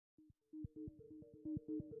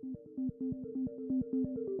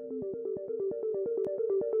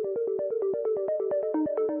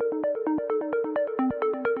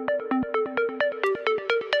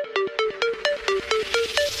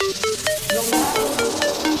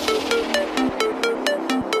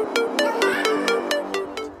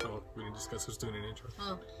Who's doing an intro?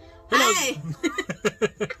 Oh, hi!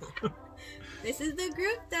 This is the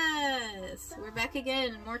group das. We're back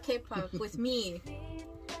again. More K-pop with me,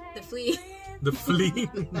 the Flea. The Flea,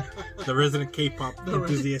 the resident K-pop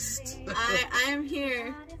enthusiast. I am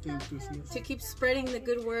here to keep spreading the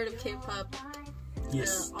good word of K-pop.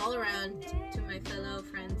 Yes. All around to my fellow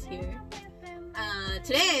friends here.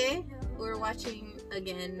 Today we're watching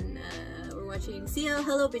again. We're watching CL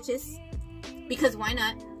Hello B+tches. Because why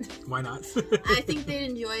not? Why not? I think they'd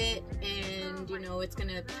enjoy it, and you know it's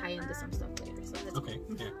gonna tie into some stuff later. So that's okay.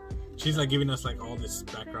 Cool. Yeah. She's like giving us like all this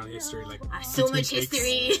background history, like so much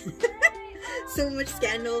history, so much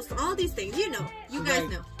scandals, all these things. You know, you guys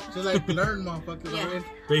know. She's like, learn, motherfucker. Yeah.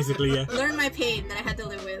 Basically, yeah. Learn my pain that I had to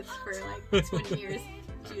live with for like 20 years.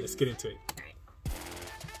 Let's get into it. All right.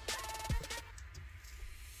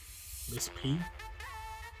 Miss P.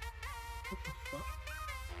 What the fuck?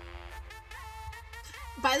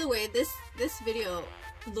 By the way, this video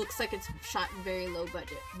looks like it's shot very low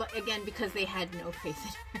budget, but again because they had no faith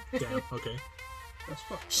in her. Damn. Okay. That's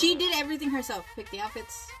fucked. She did everything herself. Picked the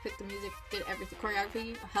outfits, picked the music, did everything.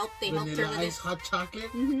 Choreography, they helped her with ice it. hot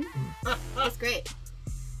chocolate. That's great.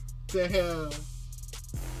 The hell.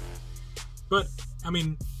 But I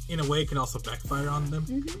mean, in a way, it can also backfire on them.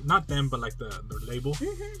 Not them, but like the label.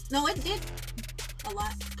 No, it did a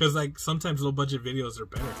lot. Because like sometimes low budget videos are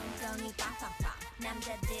better.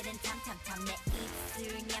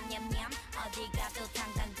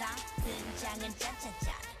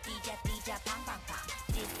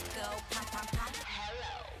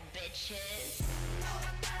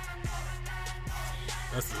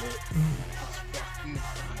 That's lit.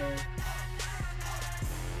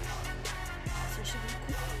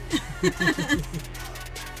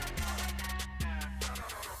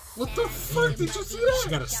 What the fuck? Did you see that? She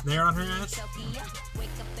got a snare on her ass.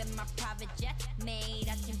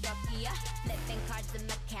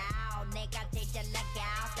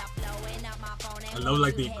 I love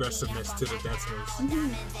like the aggressiveness to the dance moves.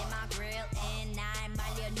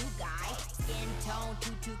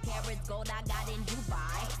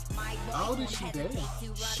 How old is she then?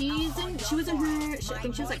 She was in her, I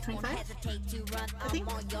think she was like 25. I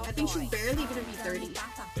think she's barely gonna be 30.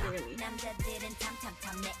 Barely.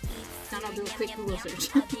 Now I'll do a quick Google search.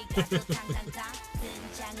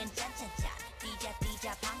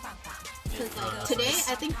 Because like today,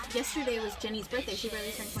 I think yesterday was Jenny's birthday. She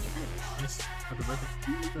barely turned 25. Yes. Happy birthday.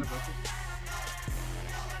 Happy birthday.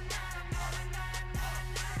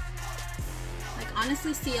 Like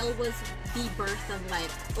honestly, CL was the birth of like,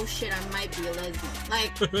 oh shit, I might be a lesbian.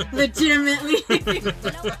 Like legitimately,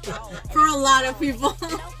 for a lot of people.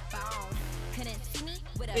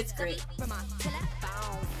 It's great.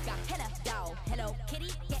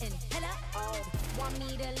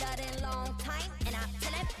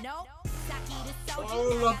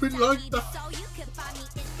 Oh, I've been like that.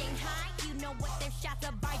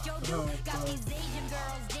 No,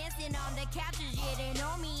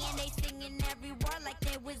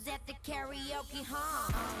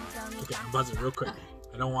 Okay, I'm buzzing real quick.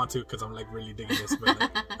 I don't want to because I'm like really digging this, but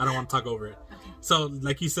like, I don't want to talk over it. Okay. So,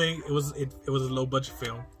 like you say, it was a low budget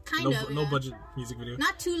film, low budget music video.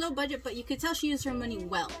 Not too low budget, but you could tell she used her money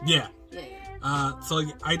well. Yeah. Yeah. So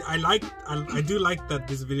I do like that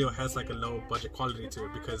this video has like a low budget quality to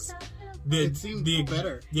it because it seemed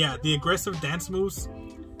better. Yeah, the aggressive dance moves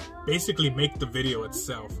basically make the video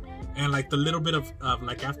itself. And like the little bit of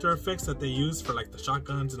like After Effects that they use for like the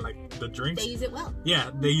shotguns and like the drinks, They use it well.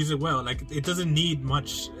 yeah, they use it well. Like it doesn't need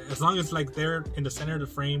much as long as like they're in the center of the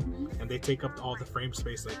frame and they take up all the frame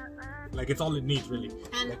space. Like it's all it needs really.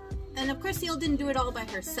 And of course, CL didn't do it all by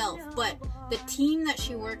herself, but the team that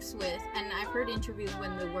she works with, and I've heard interviews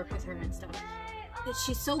when they work with her and stuff, that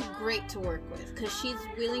she's so great to work with because she's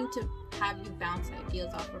willing to have you bounce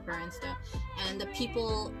ideas off of her and stuff. And the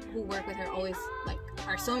people who work with her always like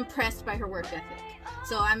are so impressed by her work ethic.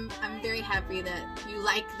 So I'm very happy that you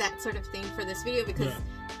like that sort of thing for this video because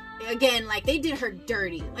again, like they did her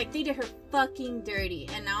dirty, like they did her fucking dirty,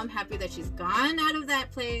 and now I'm happy that she's gone out of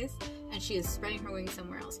that place and she is spreading her wings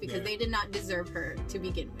somewhere else because they did not deserve her to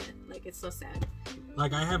begin with. Like it's so sad.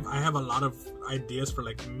 Like I have a lot of ideas for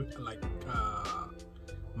like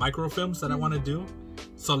microfilms that I want to do.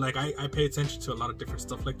 So like I pay attention to a lot of different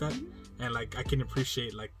stuff like that, and like I can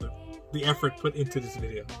appreciate like the effort put into this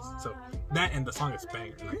video. So that and the song is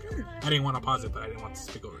banger. Like I didn't want to pause it, but I didn't want to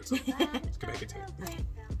speak over it. So let's get back into it.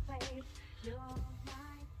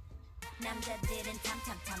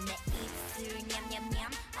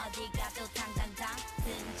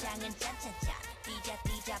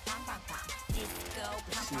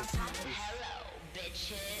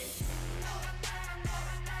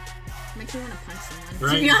 Makes me want to punch someone,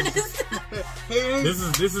 right? to be honest.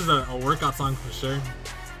 This is a workout song for sure.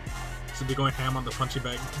 Should be going ham on the punchy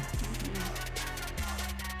bag.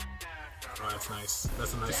 Oh, that's nice.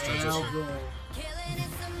 That's a nice transition.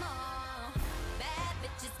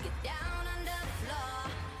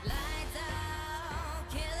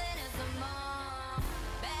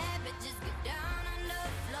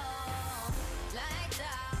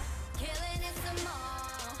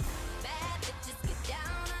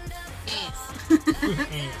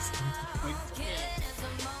 Ass.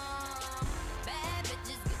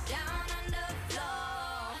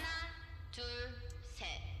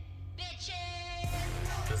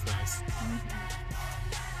 That's nice.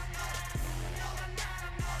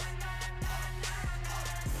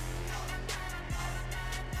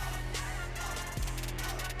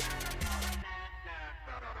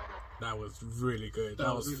 That was really good.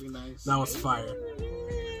 That was really nice. That was fire.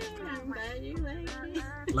 I'm glad you like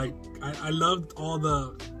it. Like I loved all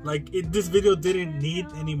the this video didn't need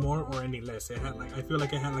any more or any less. It had I feel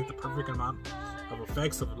like it had the perfect amount of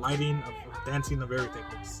effects, of lighting, of dancing, of everything.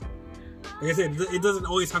 Like I said, it doesn't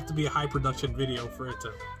always have to be a high production video for it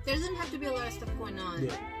to. There doesn't have to be a lot of stuff going on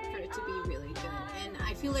for it to be really good. And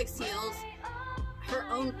I feel like CL's her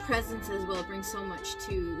own presence as well brings so much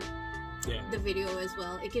to the video as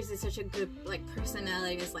well. It gives it such a good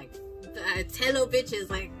personality. It's it's hello bitches,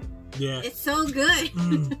 it's so good.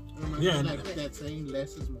 Yeah, that saying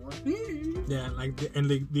less is more. Yeah,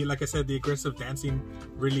 like I said, the aggressive dancing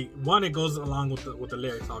really it goes along with the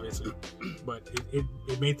lyrics obviously, but it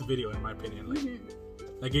made the video in my opinion.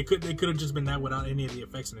 It could have just been that without any of the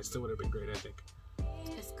effects and it still would have been great, I think.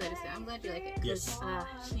 It's good. I'm glad you like it. Yes.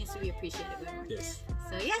 She needs to be appreciated way more. Yes.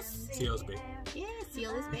 So yes. CL's big. Yeah,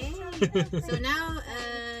 CL is big. So now,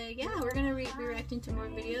 we're gonna be reacting to more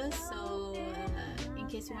videos. So in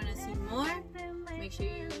case you want to see more, make sure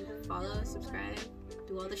you follow, subscribe,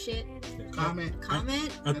 do all the shit. Comment.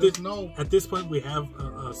 At this point, we have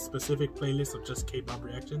a specific playlist of just K-pop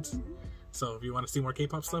reactions. So if you want to see more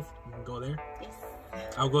K-pop stuff, you can go there. Yes.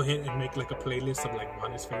 I'll go ahead and make a playlist of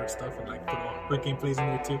Bonnie's favorite stuff and put all her gameplays in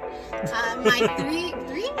there too. My three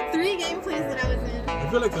gameplays that I was in. I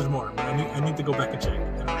feel like there's more, but I need to go back and check.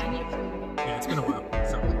 I need to. Yeah, it's been a while.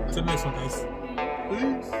 So till the next one, guys.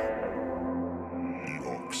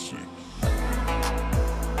 Peace.